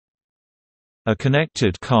A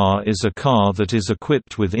connected car is a car that is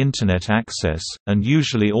equipped with Internet access, and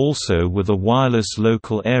usually also with a wireless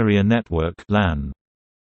local area network (LAN).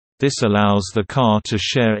 This allows the car to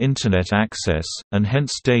share Internet access, and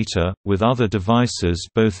hence data, with other devices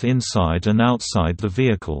both inside and outside the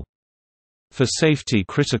vehicle. For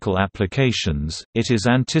safety-critical applications, it is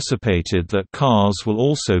anticipated that cars will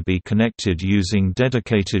also be connected using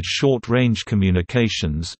dedicated short-range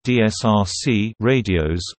communications (DSRC)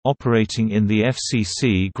 radios, operating in the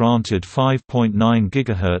FCC-granted 5.9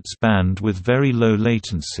 GHz band with very low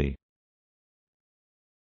latency.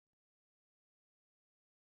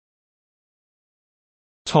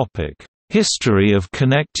 History of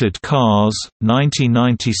connected cars,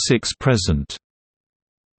 1996–present.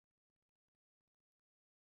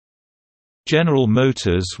 General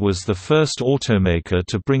Motors was the first automaker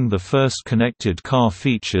to bring the first connected car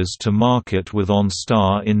features to market with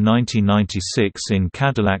OnStar in 1996 in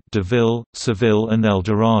Cadillac DeVille, Seville and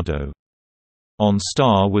Eldorado.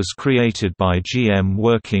 OnStar was created by GM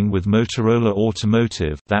working with Motorola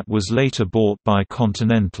Automotive that was later bought by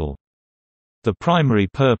Continental. The primary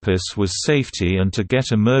purpose was safety and to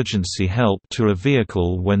get emergency help to a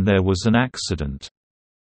vehicle when there was an accident.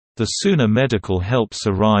 The sooner medical help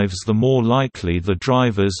arrives, the more likely the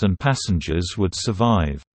drivers and passengers would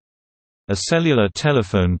survive. A cellular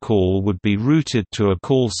telephone call would be routed to a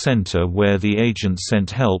call center where the agent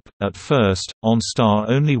sent help. At first, OnStar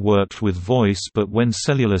only worked with voice, but when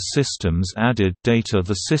cellular systems added data,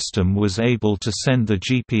 the system was able to send the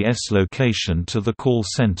GPS location to the call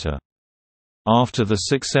center. After the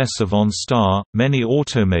success of OnStar, many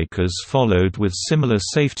automakers followed with similar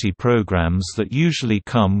safety programs that usually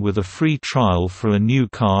come with a free trial for a new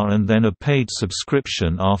car and then a paid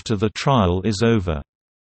subscription after the trial is over.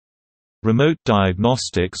 Remote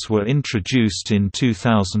diagnostics were introduced in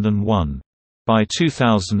 2001. By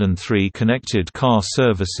 2003, connected car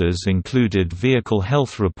services included vehicle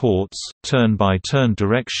health reports, turn-by-turn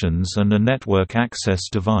directions and a network access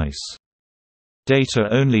device.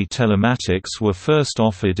 Data-only telematics were first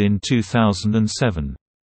offered in 2007.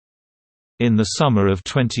 In the summer of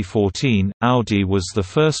 2014, Audi was the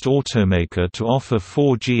first automaker to offer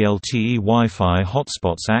 4G LTE Wi-Fi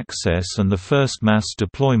hotspots access, and the first mass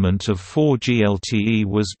deployment of 4G LTE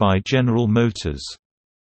was by General Motors.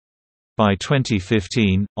 By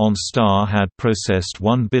 2015, OnStar had processed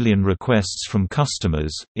 1 billion requests from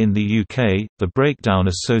customers. In the UK, the Breakdown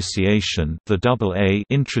Association, the AA,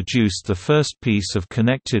 introduced the first piece of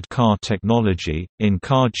connected car technology,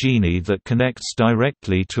 in-car Genie, that connects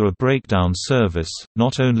directly to a breakdown service,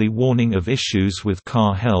 not only warning of issues with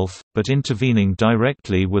car health, but intervening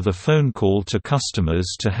directly with a phone call to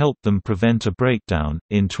customers to help them prevent a breakdown.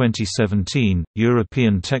 In 2017,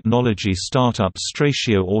 European technology startup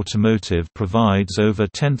Stratio Automotive provides over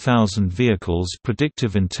 10,000 vehicles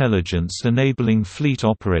predictive intelligence, enabling fleet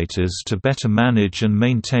operators to better manage and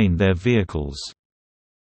maintain their vehicles.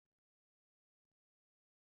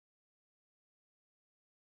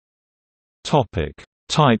 Topic: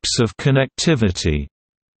 Types of connectivity.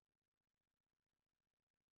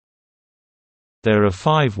 There are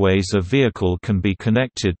 5 ways a vehicle can be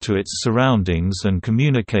connected to its surroundings and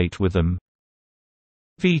communicate with them.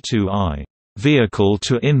 V2I, vehicle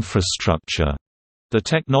to infrastructure. The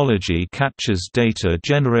technology captures data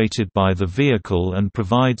generated by the vehicle and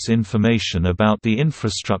provides information about the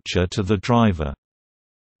infrastructure to the driver.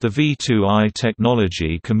 The V2I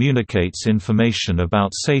technology communicates information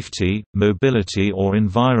about safety, mobility or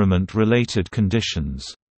environment-related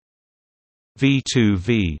conditions.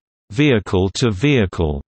 V2V, vehicle to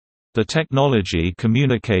vehicle. The technology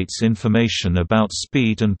communicates information about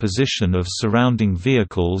speed and position of surrounding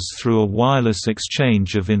vehicles through a wireless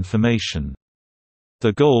exchange of information.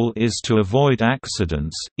 The goal is to avoid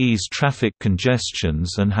accidents, ease traffic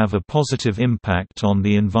congestions and have a positive impact on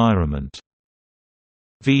the environment.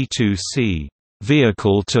 V2C,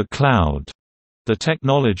 vehicle to cloud. The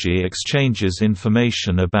technology exchanges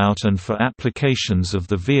information about and for applications of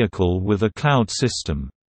the vehicle with a cloud system.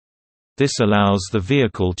 This allows the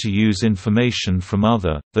vehicle to use information from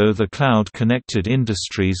other, though the cloud-connected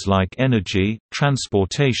industries like energy,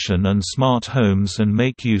 transportation and smart homes and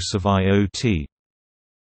make use of IoT.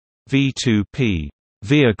 V2P,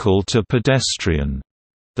 vehicle to pedestrian.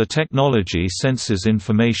 The technology senses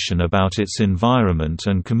information about its environment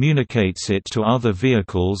and communicates it to other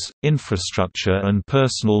vehicles, infrastructure and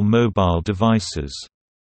personal mobile devices.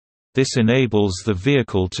 This enables the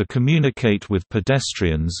vehicle to communicate with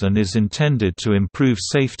pedestrians and is intended to improve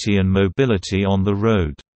safety and mobility on the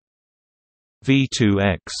road.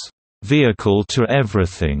 V2X, vehicle to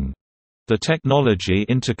everything. The technology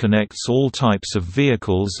interconnects all types of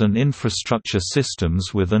vehicles and infrastructure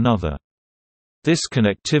systems with another. This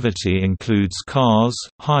connectivity includes cars,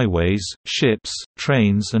 highways, ships,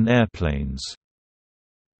 trains and airplanes.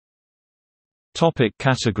 Topic: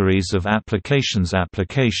 categories of applications.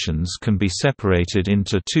 Applications can be separated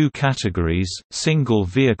into two categories: single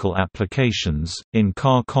vehicle applications,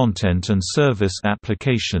 in-car content, and service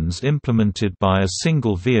applications implemented by a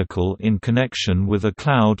single vehicle in connection with a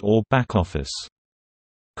cloud or back-office.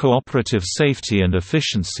 Cooperative safety and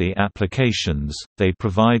efficiency applications, they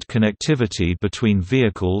provide connectivity between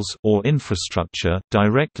vehicles or infrastructure,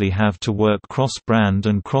 directly have to work cross-brand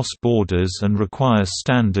and cross-borders and require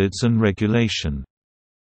standards and regulation.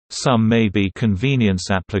 Some may be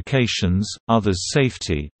convenience applications, others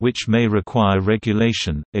safety, which may require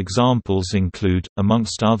regulation. Examples include,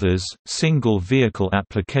 amongst others, single vehicle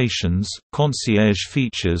applications, concierge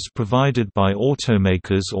features provided by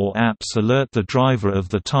automakers or apps alert the driver of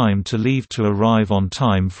the time to leave to arrive on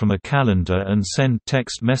time from a calendar and send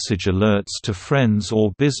text message alerts to friends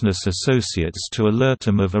or business associates to alert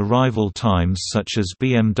them of arrival times, such as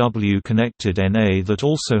BMW Connected NA that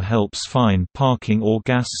also helps find parking or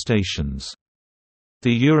gas stations.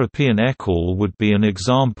 The European eCall would be an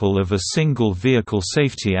example of a single vehicle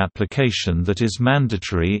safety application that is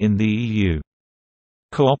mandatory in the EU.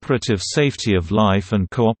 Cooperative safety of life and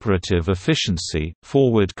cooperative efficiency,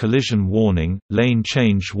 forward collision warning, lane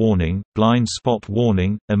change warning, blind spot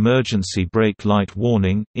warning, emergency brake light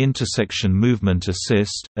warning, intersection movement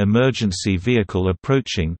assist, emergency vehicle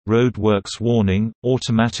approaching, roadworks warning,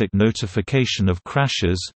 automatic notification of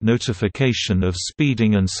crashes, notification of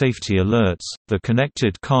speeding and safety alerts. The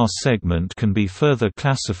connected car segment can be further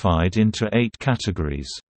classified into 8 categories.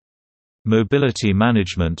 Mobility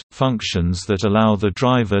management – functions that allow the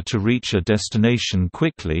driver to reach a destination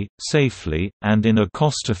quickly, safely, and in a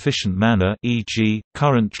cost-efficient manner, e.g.,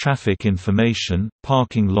 current traffic information,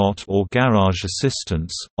 parking lot or garage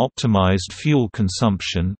assistance, optimized fuel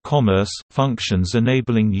consumption. Commerce – functions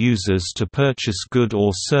enabling users to purchase goods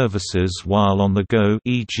or services while on the go,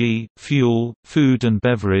 e.g., fuel, food and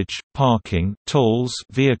beverage, parking, tolls.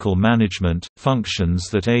 Vehicle management – functions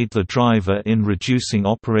that aid the driver in reducing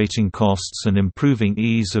operating costs and improving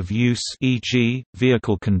ease of use, e.g.,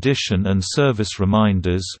 vehicle condition and service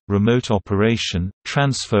reminders, remote operation,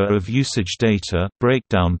 transfer of usage data,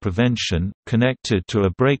 breakdown prevention, connected to a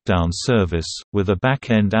breakdown service, with a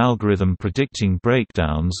back-end algorithm predicting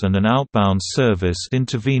breakdowns and an outbound service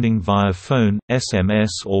intervening via phone, SMS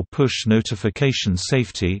or push notification.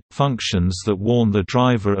 Safety – functions that warn the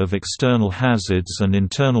driver of external hazards and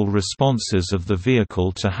internal responses of the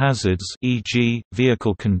vehicle to hazards, e.g.,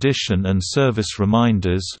 vehicle condition and service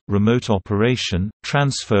reminders, remote operation,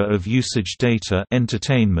 transfer of usage data.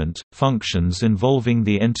 Entertainment – functions involving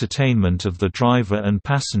the entertainment of the driver and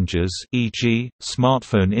passengers, e.g.,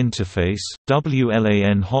 smartphone interface,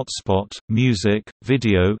 WLAN hotspot, music,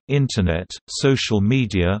 video, internet, social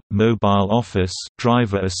media, mobile office.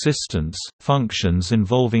 Driver assistance – functions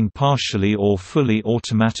involving partially or fully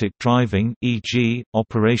automatic driving, e.g.,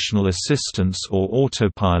 operational assistance or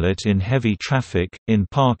autopilot in heavy traffic, in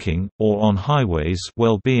parking, or on highways.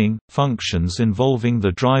 Well-being – functions involving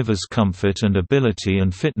the driver's comfort and ability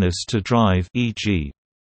and fitness to drive, e.g.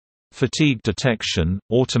 fatigue detection,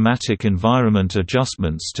 automatic environment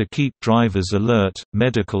adjustments to keep drivers alert,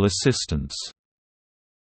 medical assistance.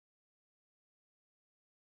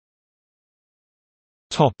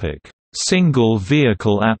 Single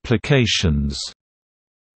vehicle applications.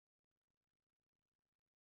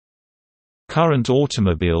 Current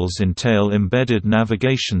automobiles entail embedded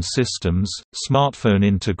navigation systems, smartphone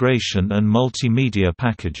integration and multimedia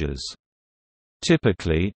packages.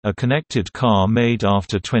 Typically, a connected car made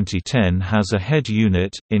after 2010 has a head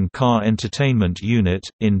unit, in-car entertainment unit,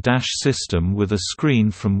 in-dash system with a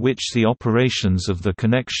screen from which the operations of the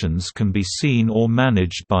connections can be seen or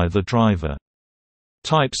managed by the driver.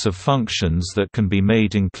 Types of functions that can be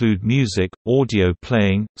made include music, audio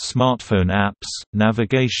playing, smartphone apps,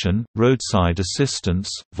 navigation, roadside assistance,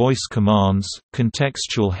 voice commands,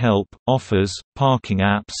 contextual help, offers, parking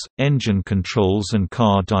apps, engine controls and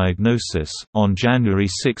car diagnosis. On January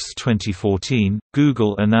 6, 2014,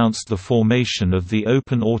 Google announced the formation of the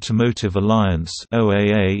Open Automotive Alliance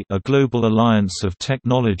 (OAA), a global alliance of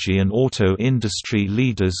technology and auto industry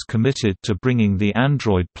leaders committed to bringing the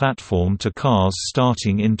Android platform to cars starting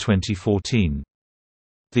in 2014.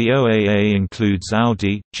 The OAA includes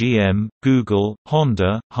Audi, GM, Google,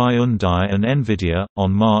 Honda, Hyundai, and Nvidia. On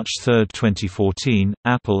March 3, 2014,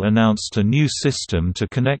 Apple announced a new system to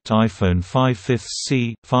connect iPhone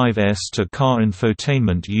 5/5C, 5S to car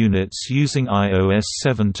infotainment units using iOS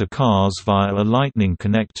 7 to cars via a Lightning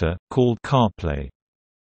connector, called CarPlay.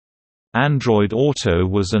 Android Auto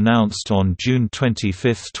was announced on June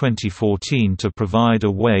 25, 2014 to provide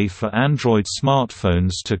a way for Android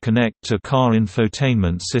smartphones to connect to car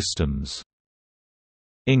infotainment systems.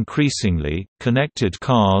 Increasingly, connected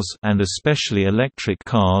cars and especially electric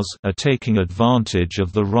cars are taking advantage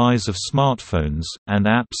of the rise of smartphones, and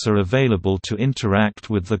apps are available to interact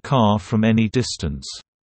with the car from any distance.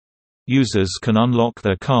 Users can unlock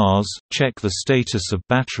their cars, check the status of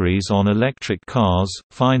batteries on electric cars,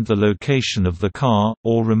 find the location of the car,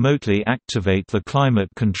 or remotely activate the climate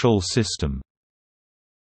control system.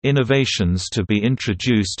 Innovations to be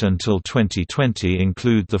introduced until 2020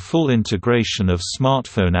 include the full integration of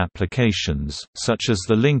smartphone applications, such as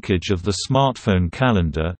the linkage of the smartphone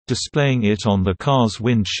calendar, displaying it on the car's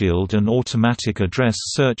windshield, and automatic address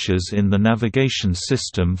searches in the navigation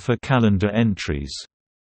system for calendar entries.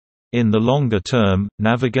 In the longer term,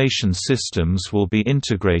 navigation systems will be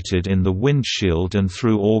integrated in the windshield and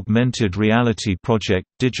through augmented reality project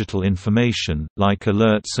digital information, like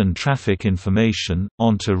alerts and traffic information,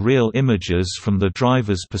 onto real images from the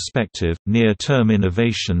driver's perspective. Near-term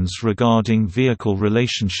innovations regarding vehicle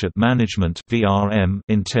relationship management (VRM)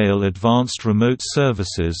 entail advanced remote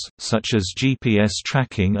services, such as GPS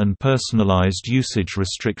tracking and personalized usage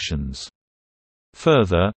restrictions.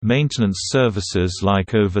 Further, maintenance services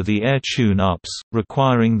like over-the-air tune-ups,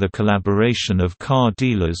 requiring the collaboration of car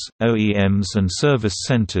dealers, OEMs and service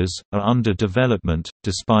centers, are under development.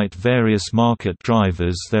 Despite various market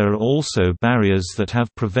drivers, there are also barriers that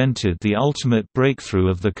have prevented the ultimate breakthrough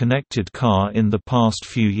of the connected car in the past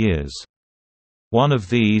few years. One of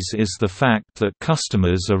these is the fact that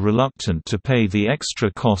customers are reluctant to pay the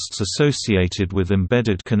extra costs associated with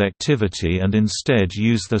embedded connectivity and instead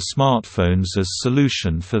use their smartphones as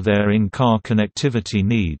solution for their in-car connectivity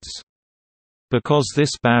needs. Because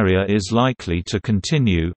this barrier is likely to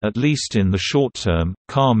continue, at least in the short term,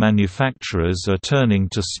 car manufacturers are turning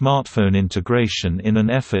to smartphone integration in an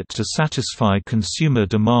effort to satisfy consumer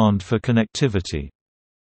demand for connectivity.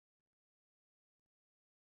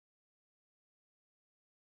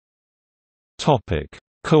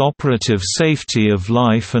 Cooperative safety of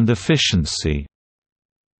life and efficiency.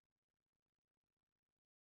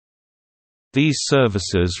 These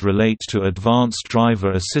services relate to advanced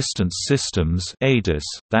driver assistance systems (ADAS)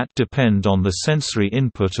 that depend on the sensory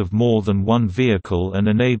input of more than one vehicle and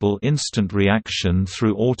enable instant reaction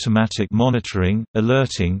through automatic monitoring,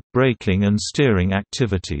 alerting, braking and steering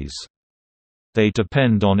activities. They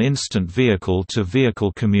depend on instant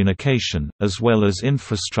vehicle-to-vehicle communication, as well as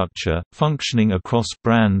infrastructure, functioning across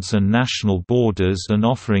brands and national borders and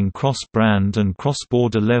offering cross-brand and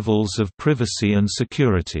cross-border levels of privacy and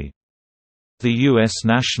security. The U.S.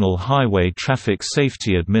 National Highway Traffic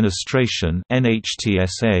Safety Administration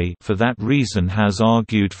 (NHTSA) for that reason has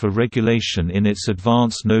argued for regulation in its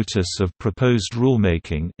Advance Notice of Proposed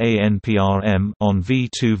Rulemaking (ANPRM) on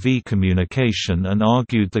V2V communication and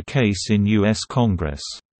argued the case in U.S. Congress.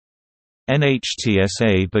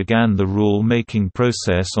 NHTSA began the rule-making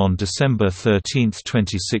process on December 13,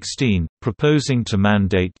 2016, proposing to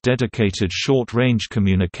mandate dedicated short-range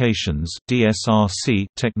communications (DSRC)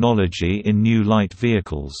 technology in new light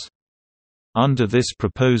vehicles. Under this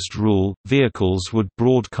proposed rule, vehicles would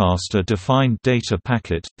broadcast a defined data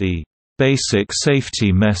packet, the Basic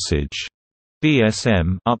Safety Message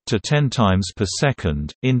 (BSM), up to 10 times per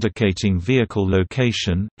second, indicating vehicle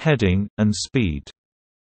location, heading, and speed.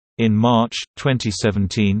 In March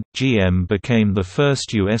 2017, GM became the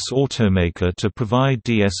first U.S. automaker to provide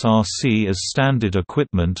DSRC as standard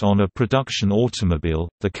equipment on a production automobile,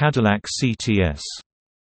 the Cadillac CTS.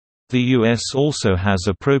 The U.S. also has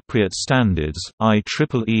appropriate standards,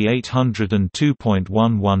 IEEE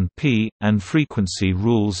 802.11p, and frequency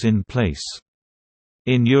rules in place.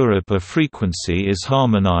 In Europe, a frequency is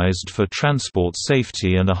harmonized for transport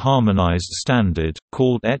safety and a harmonized standard,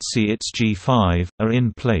 called ETSI G5, are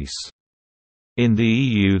in place. In the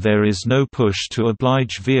EU there is no push to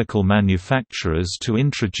oblige vehicle manufacturers to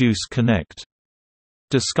introduce Connect.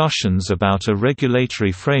 Discussions about a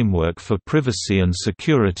regulatory framework for privacy and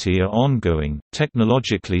security are ongoing.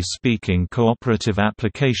 Technologically speaking, cooperative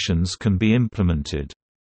applications can be implemented.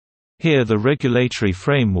 Here the regulatory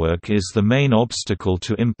framework is the main obstacle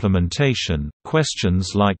to implementation.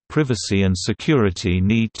 Questions like privacy and security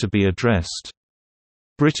need to be addressed.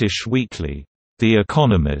 British weekly, The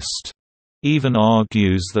Economist, even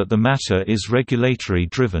argues that the matter is regulatory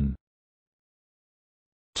driven.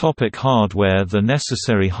 Hardware. The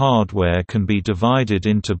necessary hardware can be divided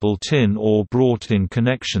into built-in or brought-in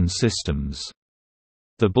connection systems.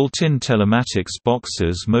 The built-in telematics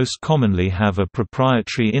boxes most commonly have a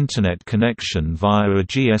proprietary Internet connection via a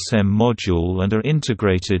GSM module and are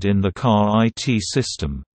integrated in the car IT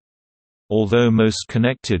system. Although most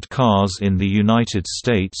connected cars in the United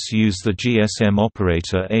States use the GSM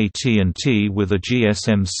operator AT&T with a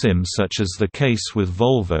GSM SIM, such as the case with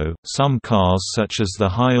Volvo, some cars such as the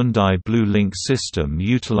Hyundai Blue Link system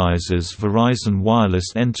utilizes Verizon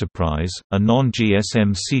Wireless Enterprise, a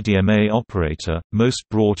non-GSM CDMA operator. Most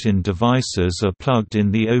brought-in devices are plugged in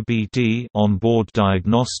the OBD onboard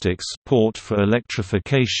diagnostics port for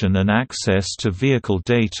electrification and access to vehicle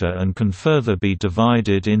data, and can further be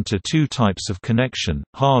divided into two types of connection.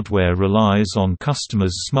 Hardware relies on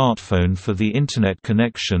customer's smartphone for the Internet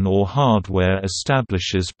connection, or hardware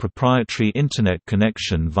establishes proprietary Internet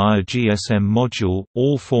connection via GSM module.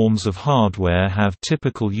 All forms of hardware have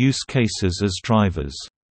typical use cases as drivers.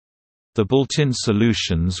 The built-in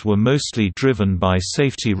solutions were mostly driven by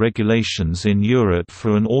safety regulations in Europe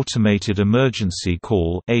for an automated emergency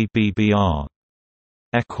call (ABBR).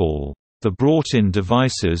 ECall. The brought-in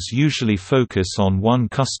devices usually focus on one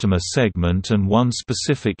customer segment and one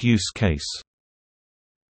specific use case.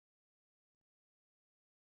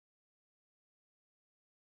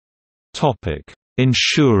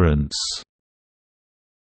 Insurance.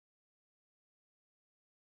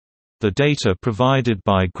 The data provided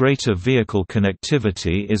by greater vehicle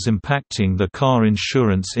connectivity is impacting the car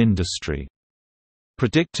insurance industry.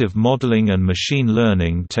 Predictive modeling and machine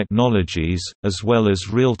learning technologies, as well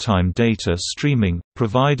as real-time data streaming,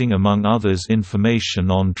 providing among others information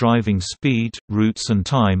on driving speed, routes and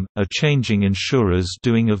time, are changing insurers'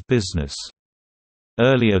 doing of business.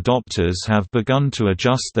 Early adopters have begun to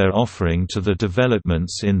adjust their offering to the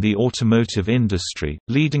developments in the automotive industry,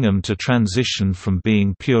 leading them to transition from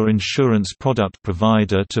being pure insurance product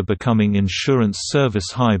provider to becoming insurance service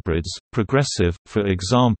hybrids. Progressive, for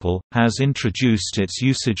example, has introduced its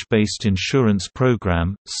usage-based insurance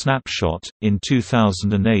program, Snapshot, in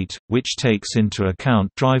 2008, which takes into account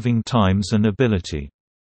driving times and ability.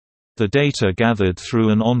 The data gathered through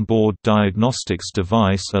an onboard diagnostics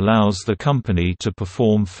device allows the company to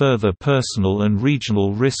perform further personal and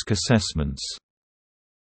regional risk assessments.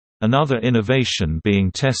 Another innovation being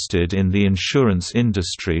tested in the insurance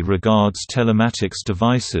industry regards telematics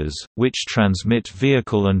devices, which transmit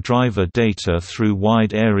vehicle and driver data through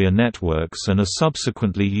wide area networks and are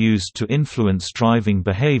subsequently used to influence driving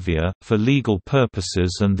behavior, for legal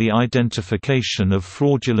purposes and the identification of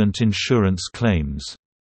fraudulent insurance claims.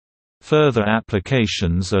 Further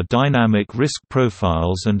applications are dynamic risk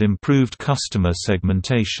profiles and improved customer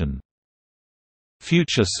segmentation.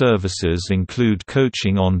 Future services include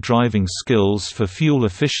coaching on driving skills for fuel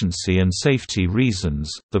efficiency and safety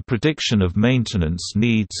reasons, the prediction of maintenance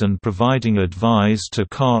needs, and providing advice to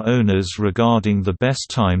car owners regarding the best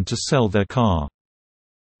time to sell their car.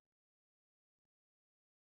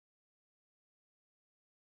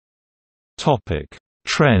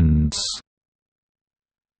 Trends.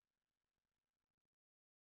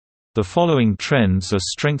 The following trends are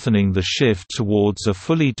strengthening the shift towards a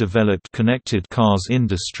fully developed connected cars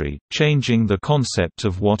industry, changing the concept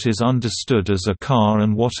of what is understood as a car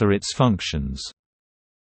and what are its functions.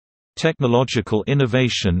 Technological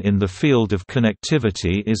innovation in the field of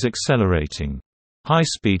connectivity is accelerating.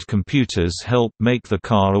 High-speed computers help make the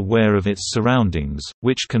car aware of its surroundings,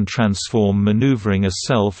 which can transform maneuvering a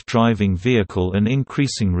self-driving vehicle and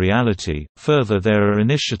increasing reality. Further, there are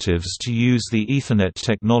initiatives to use the Ethernet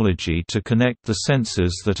technology to connect the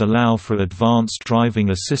sensors that allow for advanced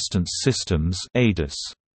driving assistance systems (ADAS).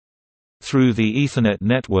 Through the Ethernet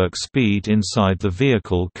network, speed inside the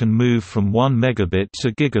vehicle can move from 1 megabit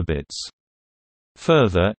to gigabits.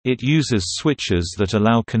 Further, it uses switches that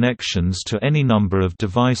allow connections to any number of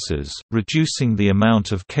devices, reducing the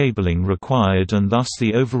amount of cabling required and thus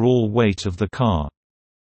the overall weight of the car.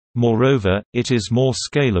 Moreover, it is more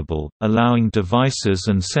scalable, allowing devices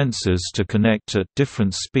and sensors to connect at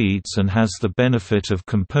different speeds and has the benefit of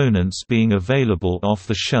components being available off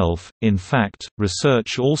the shelf. In fact,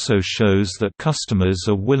 research also shows that customers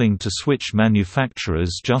are willing to switch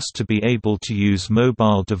manufacturers just to be able to use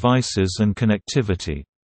mobile devices and connectivity.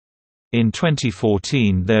 In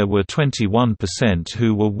 2014 there were 21%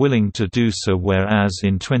 who were willing to do so, whereas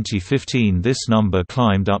in 2015 this number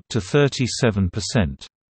climbed up to 37%.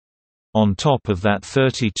 On top of that,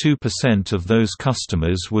 32% of those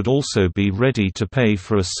customers would also be ready to pay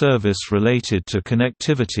for a service related to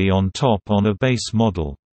connectivity on top on a base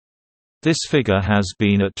model. This figure has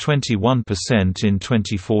been at 21% in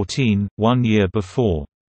 2014, 1 year before.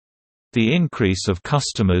 The increase of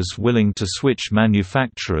customers willing to switch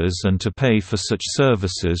manufacturers and to pay for such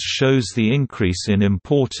services shows the increase in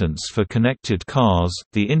importance for connected cars.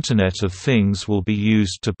 The Internet of Things will be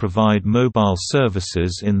used to provide mobile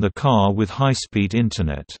services in the car with high-speed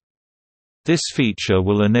internet. This feature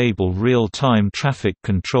will enable real-time traffic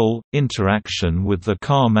control, interaction with the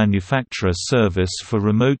car manufacturer, service for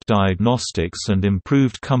remote diagnostics, and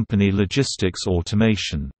improved company logistics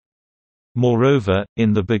automation. Moreover,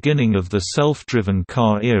 in the beginning of the self-driven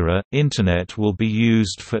car era, Internet will be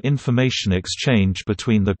used for information exchange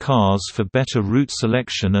between the cars for better route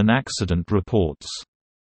selection and accident reports.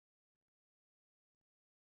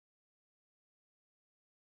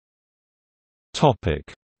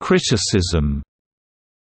 Criticism.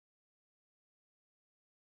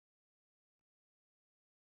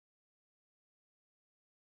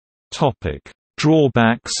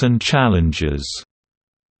 Drawbacks and challenges.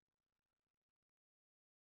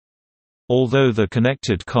 Although the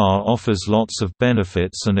connected car offers lots of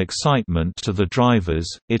benefits and excitement to the drivers,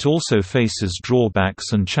 it also faces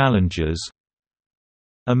drawbacks and challenges.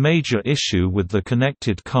 A major issue with the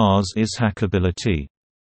connected cars is hackability.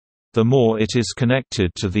 The more it is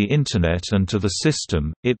connected to the Internet and to the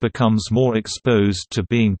system, it becomes more exposed to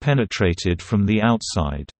being penetrated from the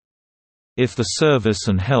outside. If the service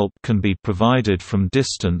and help can be provided from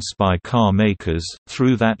distance by car makers,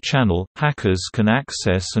 through that channel, hackers can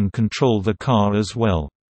access and control the car as well.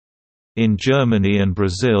 In Germany and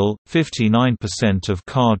Brazil, 59% of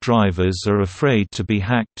car drivers are afraid to be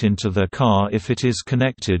hacked into their car if it is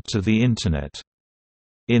connected to the Internet.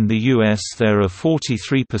 In the US there are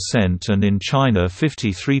 43% and in China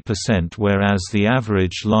 53%, whereas the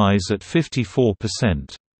average lies at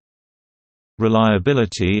 54%.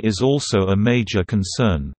 Reliability is also a major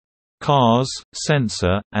concern. Cars,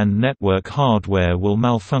 sensor, and network hardware will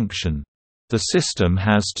malfunction. The system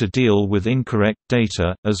has to deal with incorrect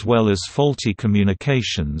data, as well as faulty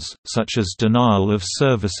communications, such as denial of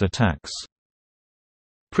service attacks.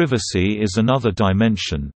 Privacy is another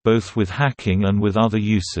dimension, both with hacking and with other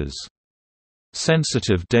uses.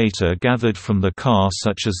 Sensitive data gathered from the car,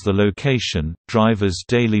 such as the location, driver's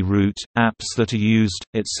daily route, apps that are used,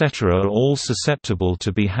 etc., are all susceptible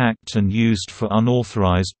to be hacked and used for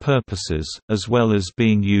unauthorized purposes, as well as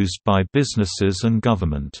being used by businesses and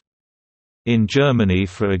government. In Germany,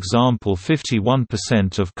 for example,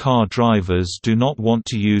 51% of car drivers do not want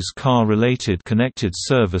to use car-related connected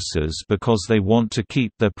services because they want to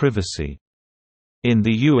keep their privacy. In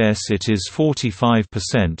the US it is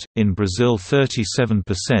 45%, in Brazil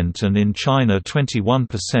 37%, and in China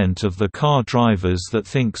 21% of the car drivers that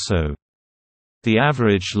think so. The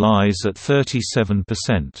average lies at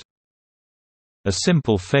 37%. A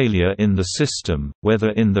simple failure in the system, whether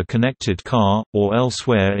in the connected car, or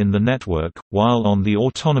elsewhere in the network, while on the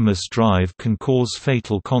autonomous drive, can cause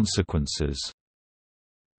fatal consequences.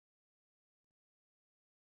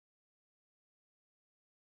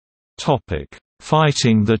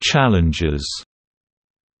 Fighting the challenges.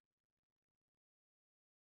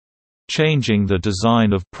 Changing the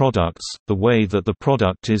design of products, the way that the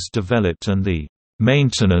product is developed, and the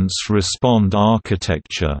maintenance respond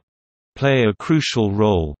architecture play a crucial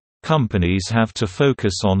role. Companies have to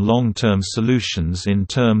focus on long-term solutions in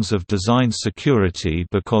terms of design security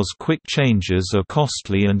because quick changes are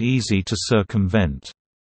costly and easy to circumvent.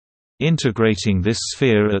 Integrating this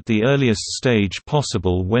sphere at the earliest stage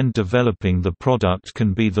possible when developing the product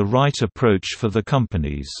can be the right approach for the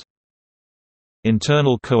companies.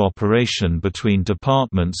 Internal cooperation between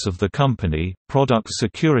departments of the company, product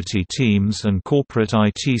security teams and corporate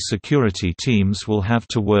IT security teams will have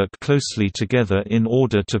to work closely together in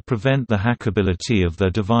order to prevent the hackability of their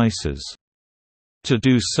devices. To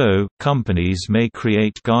do so, companies may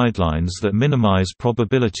create guidelines that minimize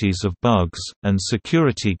probabilities of bugs, and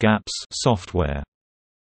security gaps software.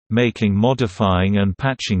 Making modifying and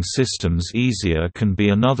patching systems easier can be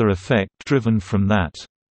another effect driven from that.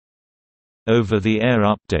 Over-the-air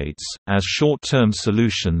updates, as short-term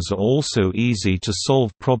solutions are also easy to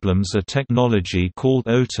solve problems. A technology called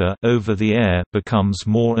OTA over-the-air becomes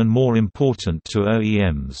more and more important to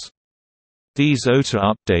OEMs. These OTA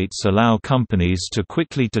updates allow companies to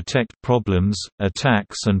quickly detect problems,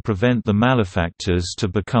 attacks, and prevent the malefactors to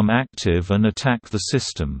become active and attack the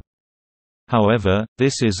system. However,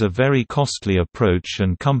 this is a very costly approach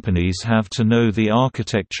and companies have to know the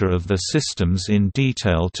architecture of their systems in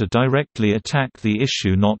detail to directly attack the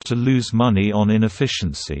issue, not to lose money on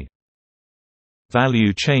inefficiency.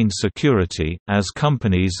 Value chain security – as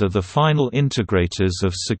companies are the final integrators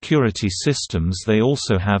of security systems, they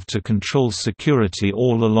also have to control security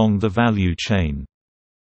all along the value chain.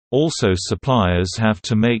 Also, suppliers have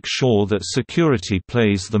to make sure that security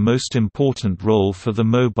plays the most important role for the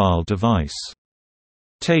mobile device.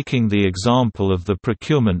 Taking the example of the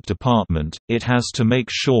procurement department, it has to make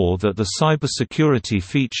sure that the cybersecurity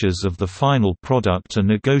features of the final product are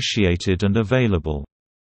negotiated and available.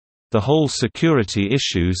 The whole security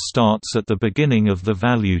issue starts at the beginning of the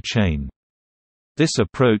value chain. This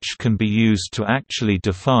approach can be used to actually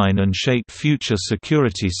define and shape future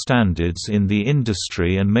security standards in the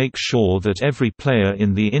industry and make sure that every player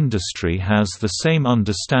in the industry has the same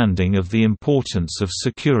understanding of the importance of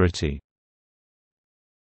security.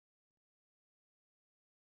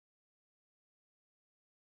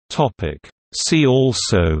 See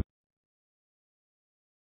also: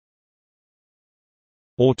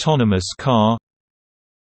 autonomous car,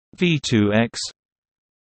 V2X,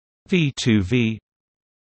 V2V,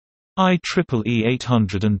 IEEE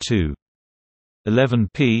 802.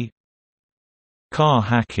 11P, car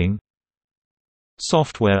hacking,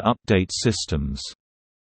 software update systems.